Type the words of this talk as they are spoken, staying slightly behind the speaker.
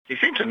He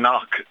seemed to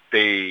knock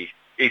the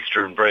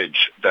Eastern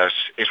Bridge that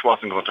it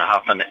wasn't going to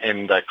happen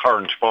in the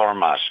current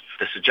format.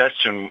 The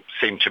suggestion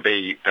seemed to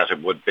be that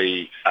it would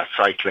be a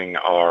cycling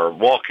or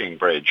walking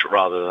bridge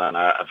rather than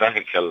a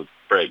vehicle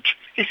bridge.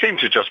 He seemed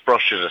to just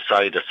brush it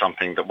aside as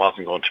something that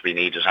wasn't going to be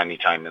needed any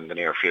time in the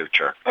near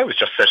future. I was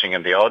just sitting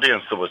in the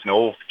audience. There was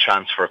no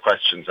chance for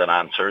questions and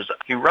answers.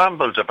 He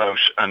rambled about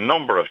a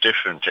number of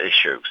different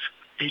issues.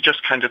 He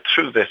just kind of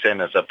threw this in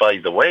as a by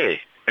the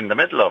way in the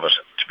middle of it.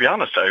 To be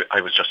honest,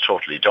 I was just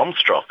totally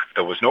dumbstruck.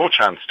 There was no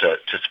chance to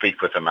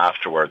speak with him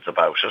afterwards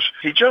about it.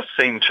 He just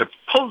seemed to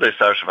pull this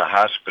out of a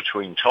hat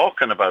between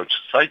talking about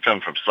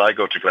cycling from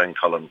Sligo to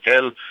Glencullen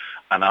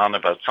and on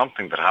about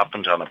something that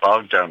happened on a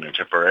bog down in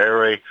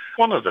Tipperary.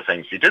 One of the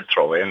things he did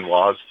throw in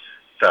was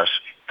that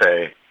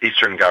the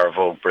Eastern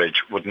Garavogue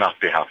Bridge would not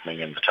be happening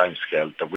in the timescale that